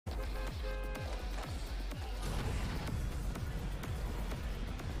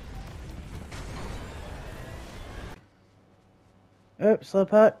Oops, slow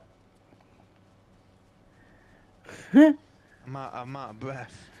putt. I'm out of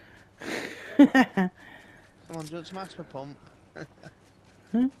breath. Someone do some asthma pump.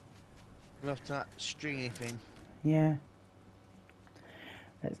 We're off to that stringy thing. Yeah.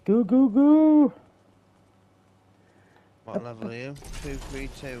 Let's go, go, go. What Up, level up. are you?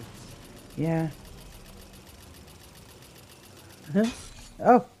 232. Yeah.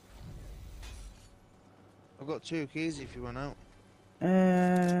 Oh. I've got 2 keys if you run out.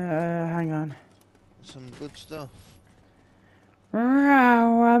 Hang on. Some good stuff.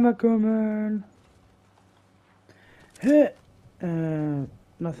 Wow, I'm a coming.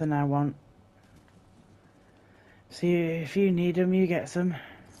 Nothing I want. See, if you need them, you get some.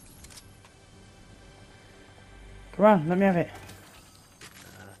 Come on, let me have it.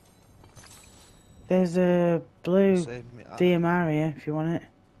 There's a blue Save me. DMR here, if you want it.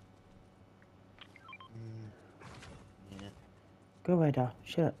 Yeah. Go away, doll.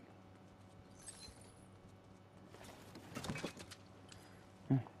 Shut up.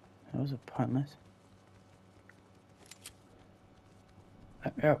 That was a pointless.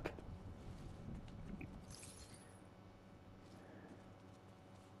 Let me up.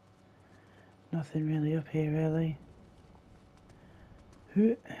 Nothing really up here, really.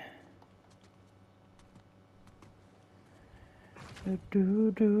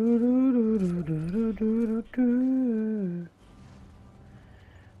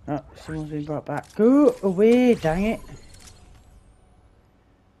 Oh, someone's been brought back. Go away, dang it.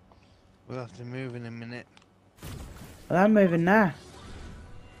 We'll have to move in a minute. Well, I'm moving now.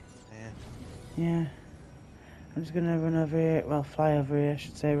 Yeah. Yeah. I'm just gonna run over here. Well, fly over here, I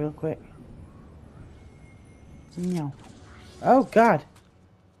should say, real quick. No. Oh, God.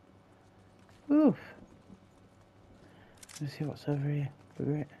 Oof. Let's see what's over here.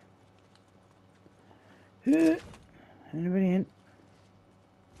 Great. Anybody in?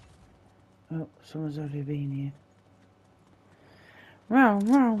 Oh, someone's already been here. Wow,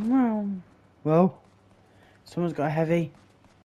 wow, wow. Whoa. Someone's got a heavy.